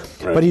dead, right.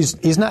 But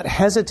he's not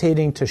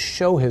hesitating to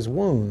show his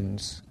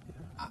wounds.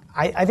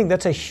 I think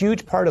that's a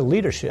huge part of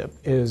leadership,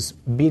 is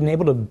being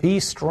able to be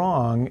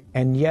strong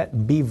and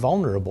yet be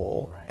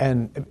vulnerable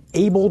and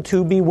able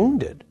to be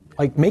wounded.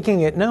 Like,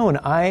 making it known,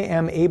 I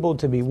am able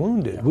to be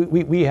wounded.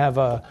 Yeah. We have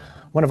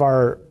one of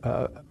our,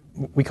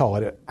 we call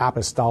it an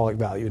apostolic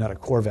value, not a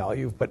core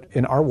value, but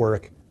in our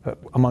work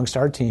amongst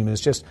our team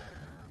is just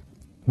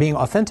being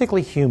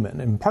authentically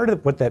human. And part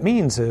of what that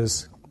means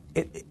is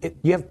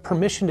you have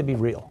permission to be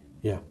real.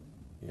 Yeah.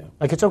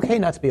 Like, it's okay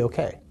not to be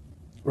okay.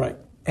 Right.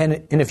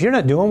 And if you're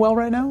not doing well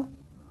right now,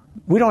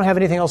 we don't have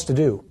anything else to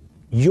do.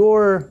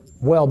 Your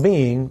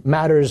well-being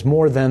matters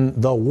more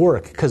than the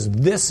work, because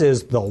this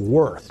is the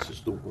work. This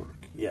is the work,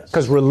 yes.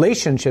 Because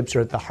relationships are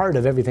at the heart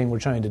of everything we're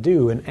trying to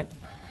do. And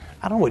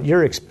I don't know what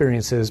your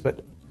experience is,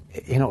 but,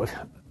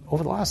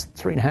 over the last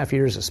 3.5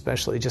 years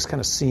especially, just kind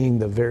of seeing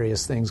the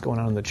various things going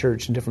on in the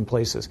church in different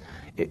places.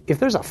 If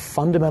there's a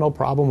fundamental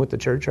problem with the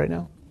church right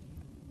now,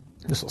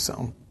 this will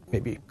sound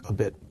maybe a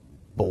bit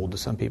bold to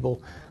some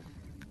people,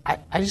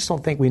 I just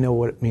don't think we know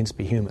what it means to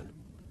be human.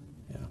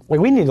 Yeah. Like,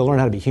 we need to learn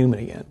how to be human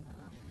again.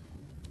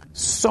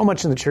 So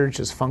much in the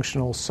church is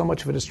functional. So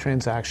much of it is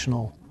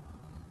transactional.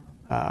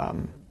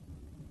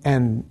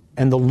 And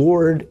the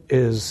Lord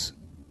is...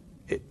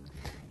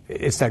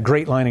 it's that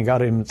great line in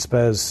Gaudium et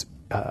Spes,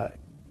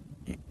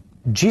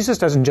 Jesus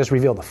doesn't just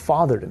reveal the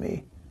Father to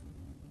me.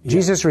 Yeah.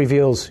 Jesus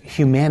reveals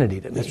humanity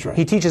to me. That's right.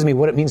 He teaches me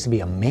what it means to be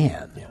a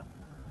man. Yeah.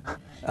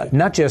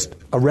 Not just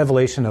a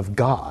revelation of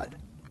God,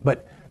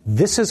 but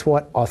this is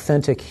what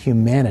authentic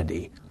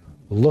humanity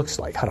looks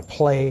like. How to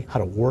play, how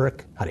to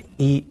work, how to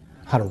eat,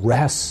 how to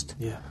rest,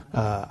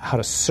 how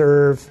to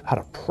serve, how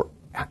to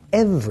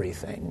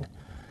everything.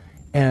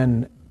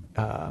 And,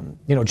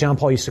 John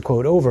Paul used to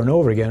quote over and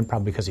over again,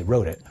 probably because he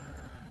wrote it,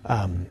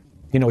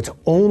 it's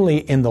only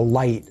in the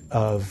light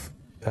of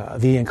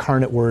the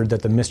incarnate Word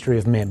that the mystery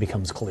of man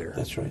becomes clear.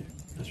 That's right.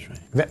 That's right.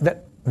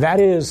 That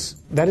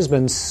has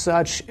been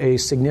such a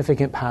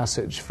significant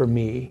passage for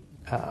me,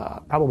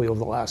 probably over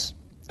the last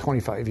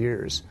 25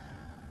 years.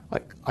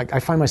 Like I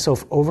find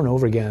myself over and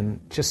over again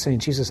just saying,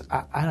 Jesus,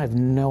 I have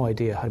no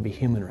idea how to be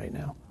human right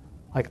now.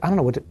 Like, I don't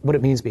know what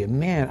it means to be a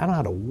man. I don't know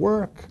how to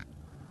work.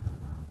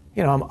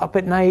 I'm up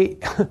at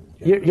night.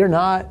 You're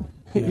not.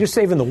 Yeah. You're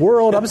saving the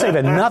world. I'm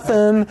saving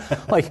nothing.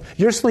 Like,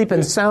 you're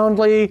sleeping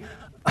soundly.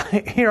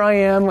 Here I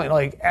am,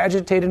 like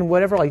agitated and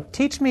whatever. Like,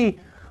 teach me,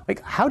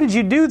 like, how did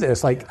you do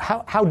this? Like,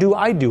 how do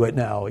I do it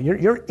now?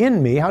 You're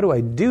in me. How do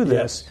I do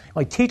this? Yes.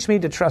 Like, teach me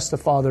to trust the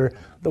Father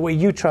the way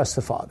you trust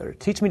the Father.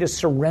 Teach me to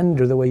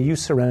surrender the way you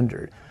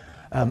surrendered.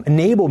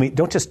 Enable me.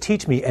 Don't just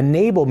teach me.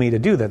 Enable me to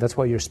do that. That's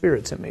why your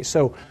Spirit's in me.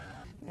 So,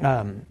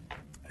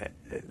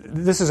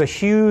 this is a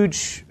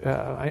huge.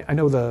 I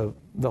know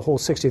the whole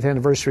 60th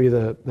anniversary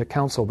of the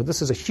council, but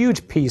this is a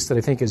huge piece that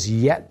I think is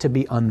yet to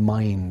be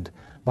unmined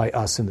by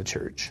us in the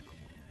church.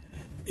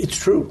 It's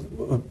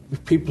true.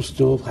 People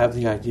still have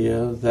the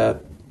idea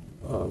that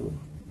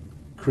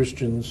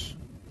Christians,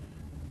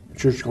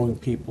 church-going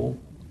people,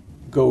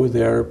 go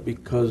there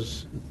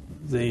because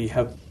they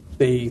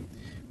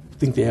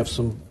think they have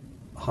some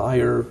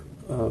higher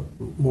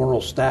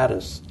moral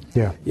status.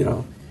 Yeah.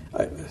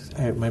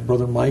 My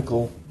brother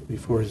Michael,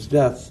 before his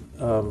death,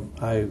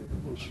 I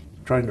was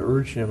trying to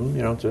urge him,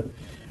 to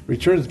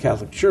return to the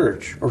Catholic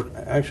Church. Or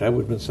actually, I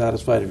would have been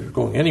satisfied if he was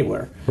going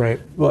anywhere. Right.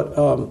 But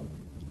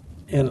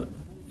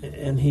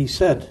and he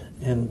said,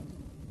 and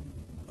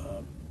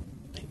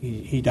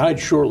he died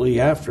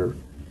shortly after.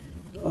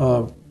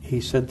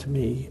 He said to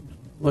me,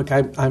 "Look,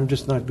 I'm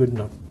just not good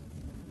enough."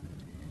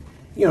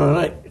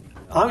 And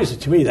obviously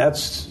to me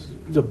that's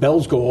the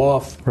bells go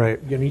off. Right.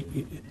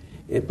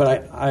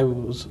 But I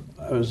was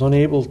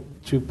unable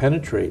to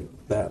penetrate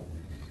that.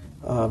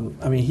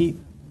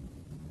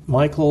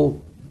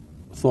 Michael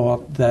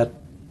thought that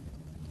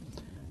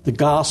the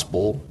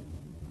gospel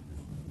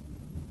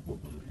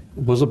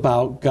was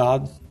about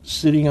God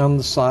sitting on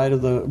the side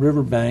of the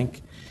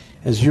riverbank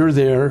as you're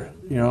there,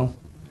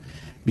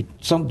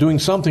 doing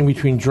something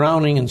between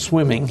drowning and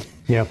swimming.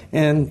 Yeah.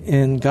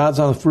 And God's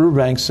on the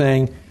riverbank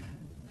saying,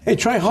 "Hey,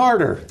 try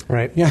harder."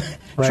 Right. Yeah.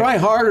 Right. Try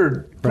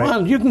harder. Come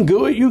on, you can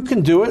do it. You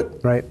can do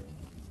it. Right.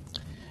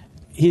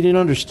 He didn't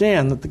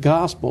understand that the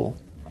gospel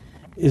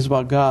is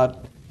about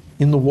God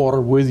in the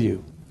water with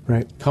you.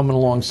 Right. Coming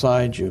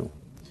alongside you,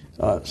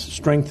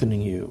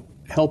 strengthening you,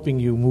 helping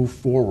you move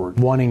forward,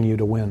 wanting you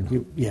to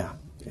win.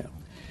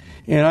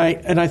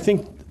 And I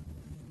think,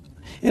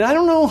 and I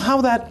don't know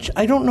how that.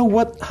 I don't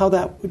know how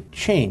that would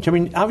change.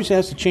 Obviously, it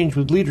has to change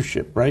with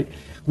leadership, right?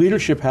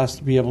 Leadership has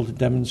to be able to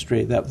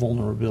demonstrate that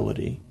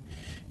vulnerability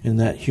and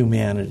that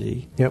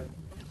humanity. Yep.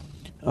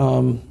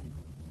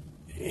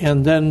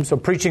 And then, so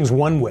preaching's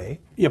one way.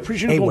 Yeah,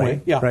 preaching's one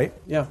way. Yeah. Right.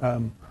 Yeah.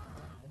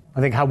 I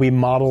think how we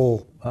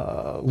model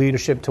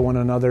leadership to one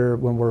another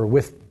when we're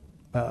with,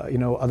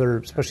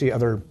 especially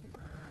other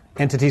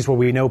entities where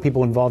we know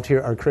people involved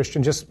here are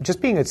Christian.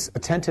 Just being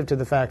attentive to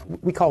the fact,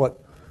 we call it,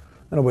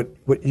 I don't know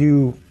what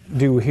you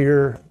do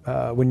here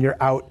when you're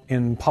out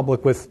in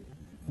public with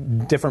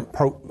different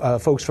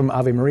folks from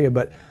Ave Maria,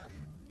 but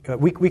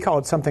we call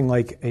it something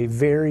like a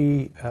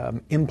very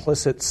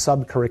implicit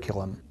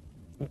sub-curriculum.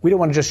 We don't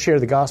want to just share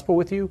the gospel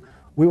with you.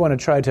 We want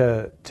to try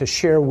to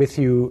share with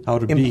you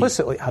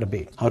implicitly how to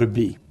be. How to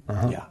be.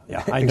 Uh-huh.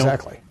 Yeah.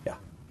 Exactly. Yeah.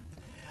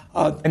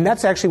 And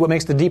that's actually what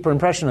makes the deeper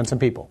impression on some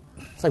people.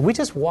 It's like, we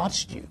just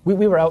watched you.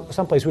 We were out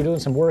someplace, we were doing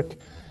some work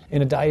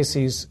in a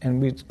diocese,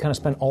 and we kind of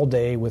spent all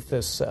day with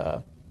this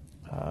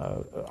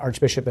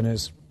archbishop and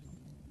his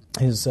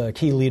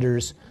key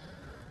leaders.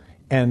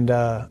 And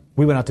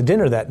we went out to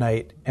dinner that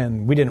night,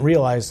 and we didn't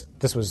realize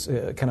this was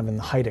kind of in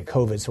the height of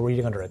COVID, so we're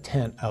eating under a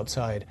tent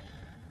outside.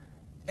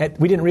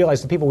 We didn't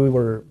realize the people we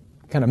were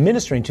kind of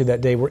ministering to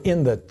that day were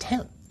in the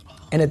tent.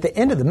 And at the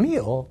end of the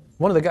meal,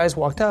 one of the guys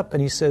walked up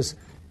and he says,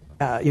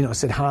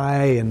 said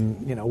hi,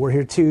 and we're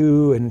here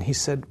too. And he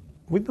said,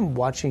 "We've been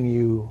watching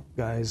you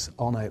guys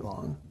all night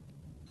long,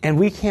 and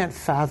we can't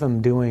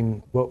fathom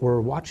doing what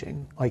we're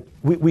watching. Like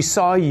we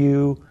saw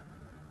you.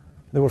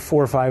 There were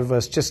 4 or 5 of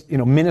us just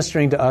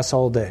ministering to us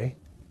all day,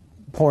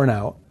 pouring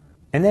out,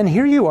 and then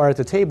here you are at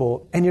the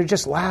table, and you're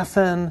just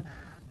laughing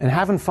and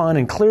having fun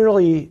and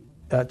clearly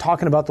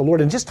talking about the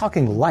Lord and just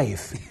talking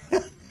life."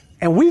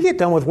 And we get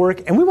done with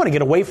work, and we want to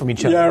get away from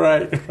each other. Yeah,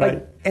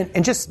 right.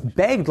 And just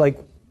begged, like,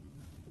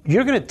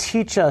 you're going to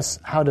teach us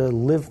how to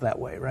live that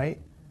way,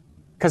 right?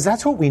 Because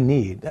that's what we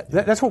need.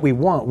 That's what we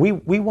want.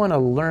 We want to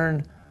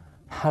learn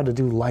how to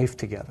do life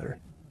together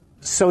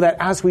so that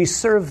as we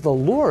serve the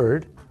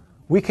Lord,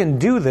 we can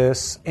do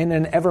this in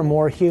an ever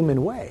more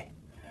human way.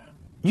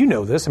 You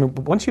know this. I mean,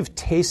 once you've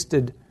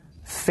tasted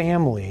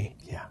family,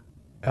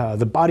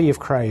 the body of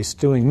Christ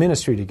doing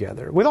ministry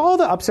together, with all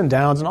the ups and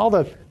downs and all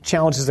the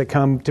challenges that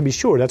come, to be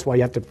sure, that's why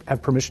you have to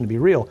have permission to be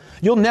real,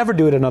 you'll never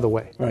do it another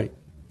way. Right.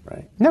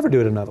 Never do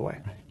it another way.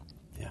 Right.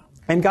 Yeah.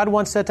 And God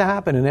wants that to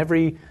happen in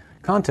every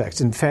context,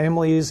 in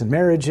families and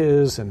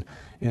marriages and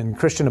in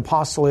Christian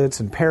apostolates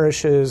and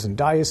parishes and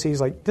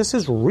dioceses. Like, this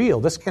is real.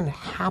 This can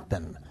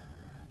happen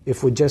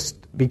if we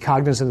just be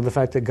cognizant of the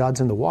fact that God's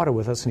in the water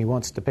with us and He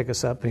wants to pick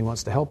us up and He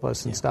wants to help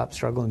us and stop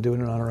struggling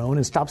doing it on our own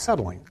and stop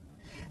settling.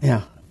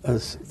 Yeah,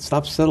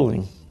 stop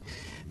settling.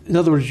 In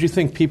other words, you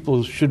think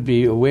people should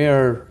be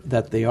aware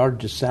that they are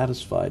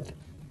dissatisfied.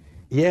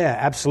 Yeah,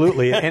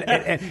 absolutely. But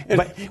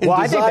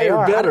I think they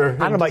are. Better. I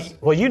don't know about you.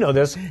 Well, you know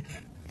this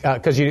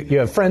because you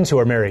have friends who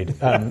are married.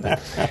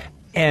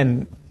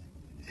 And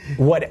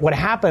what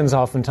happens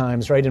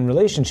oftentimes, right, in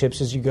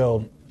relationships is you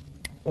go,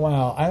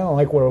 wow, I don't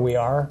like where we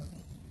are,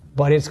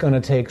 but it's going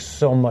to take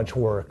so much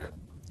work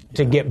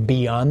to get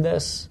beyond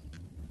this.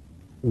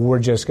 We're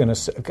just going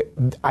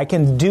to, I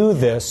can do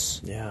this.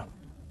 Yeah.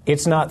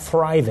 It's not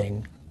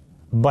thriving,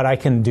 but I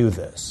can do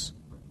this.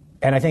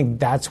 And I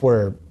think that's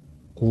where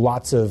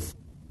lots of,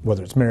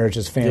 whether it's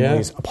marriages,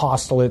 families,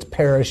 apostolates,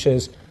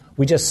 parishes,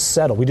 we just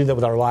settle. We do that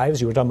with our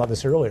lives. You were talking about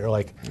this earlier.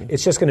 Like,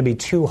 it's just going to be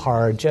too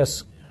hard.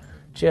 Just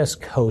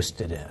coast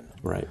it in.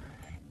 Right.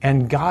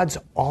 And God's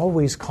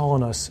always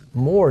calling us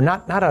more,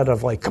 not out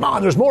of like, come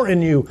on, there's more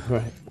in you.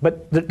 Right.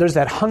 But there's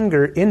that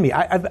hunger in me.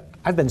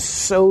 I've been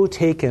so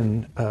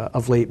taken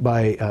of late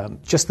by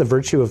just the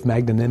virtue of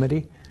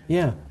magnanimity.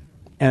 Yeah.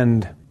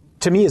 And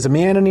to me, as a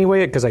man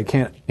anyway, because I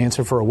can't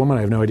answer for a woman,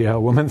 I have no idea how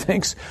a woman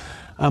thinks.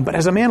 But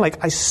as a man,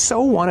 like, I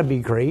so want to be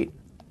great.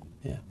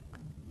 Yeah.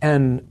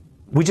 And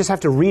we just have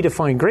to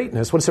redefine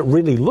greatness. What does it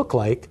really look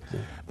like? Yeah.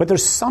 But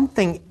there's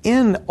something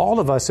in all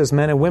of us as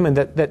men and women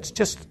that's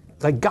just,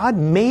 like, God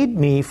made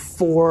me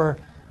for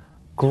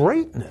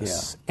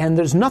greatness. Yeah. And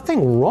there's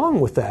nothing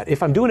wrong with that.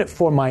 If I'm doing it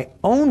for my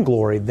own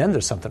glory, then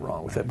there's something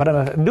wrong with it. But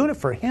I'm doing it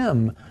for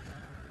Him.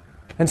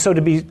 And so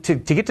to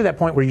get to that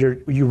point where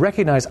you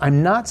recognize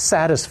I'm not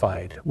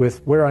satisfied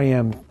with where I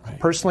am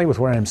personally, with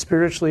where I am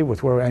spiritually,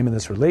 with where I am in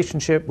this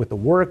relationship, with the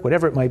work,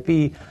 whatever it might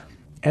be,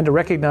 and to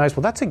recognize,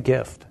 well, that's a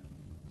gift.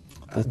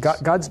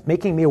 God's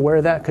making me aware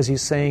of that because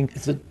He's saying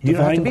you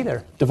don't have to be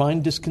there.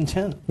 Divine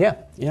discontent. Yeah,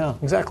 yeah,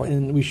 exactly.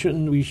 And we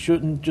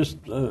shouldn't just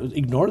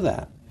ignore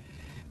that.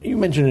 You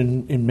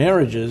mentioned in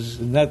marriages,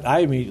 and that I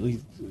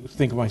immediately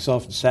think of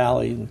myself and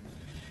Sally. And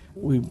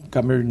we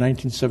got married in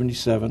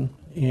 1977,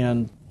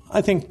 and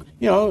I think,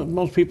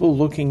 most people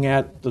looking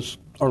at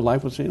our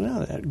life would say,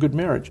 no, a good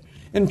marriage.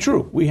 And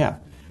true, we have.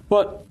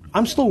 But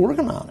I'm still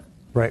working on it.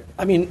 Right.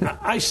 I mean,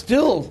 I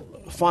still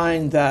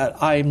find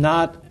that I'm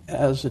not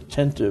as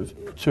attentive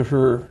to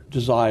her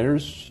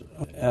desires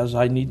as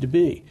I need to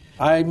be.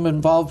 I'm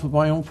involved with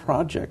my own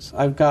projects.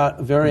 I've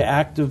got a very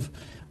active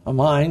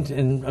mind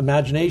and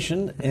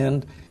imagination,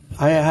 and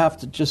I have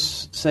to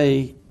just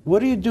say,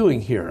 what are you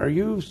doing here? Are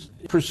you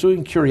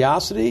pursuing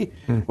curiosity,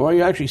 or are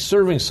you actually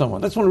serving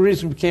someone? That's one of the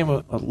reasons we became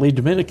a lay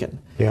Dominican.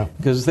 Yeah.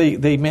 Because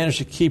they managed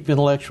to keep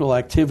intellectual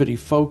activity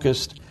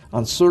focused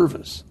on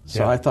service.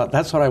 So I thought,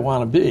 that's what I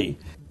want to be.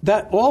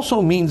 That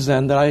also means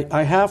then that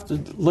I have to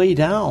lay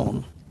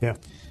down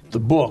the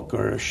book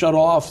or shut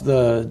off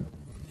the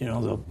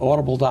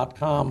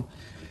audible.com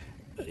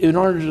in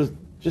order to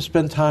just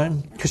spend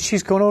time. Because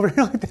she's going over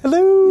here like,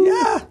 hello.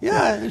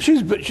 Yeah. And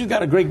she's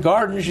got a great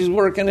garden she's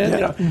working in,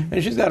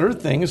 and she's got her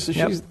things.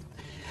 So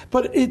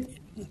but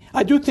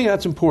I do think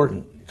that's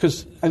important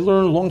because I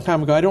learned a long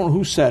time ago, I don't know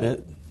who said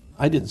it.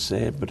 I didn't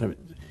say it,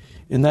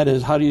 and that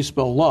is, how do you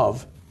spell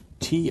love?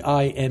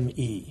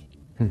 T-I-M-E.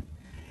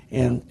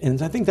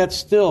 And I think that's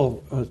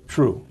still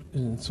true.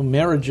 And so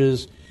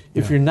marriages,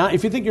 if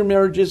you think your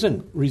marriage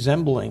isn't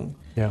resembling,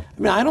 I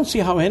mean, I don't see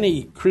how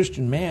any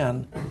Christian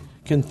man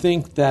can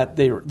think that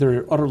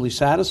they're utterly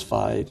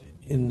satisfied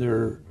in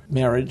their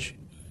marriage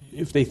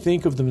if they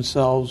think of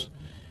themselves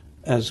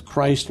as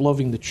Christ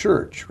loving the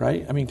church,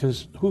 right? I mean,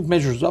 because who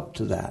measures up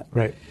to that?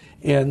 Right.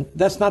 And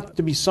that's not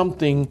to be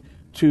something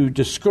to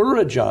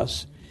discourage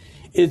us.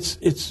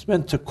 It's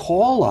meant to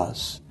call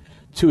us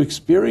to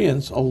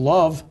experience a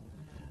love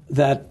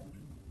that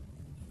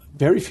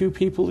very few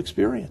people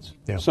experience.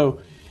 Yeah.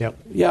 So,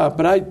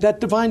 but that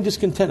divine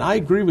discontent, I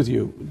agree with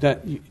you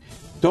that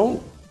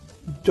don't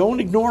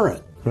ignore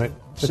it. Right.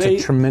 It's a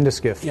tremendous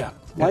gift. Yeah.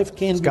 Life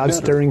can be God's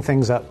better. stirring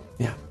things up.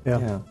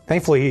 Yeah.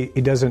 Thankfully,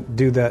 He doesn't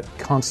do that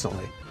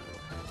constantly.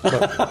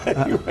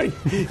 But, You're right.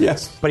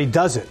 Yes. But He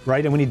does it,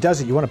 right? And when He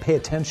does it, you want to pay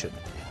attention.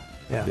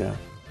 Yeah.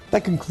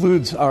 That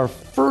concludes our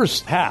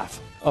first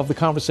half of the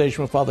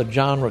conversation with Father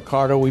John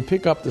Riccardo. We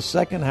pick up the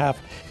second half,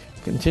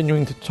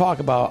 continuing to talk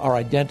about our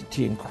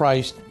identity in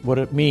Christ, what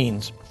it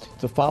means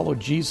to follow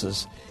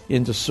Jesus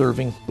into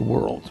serving the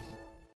world.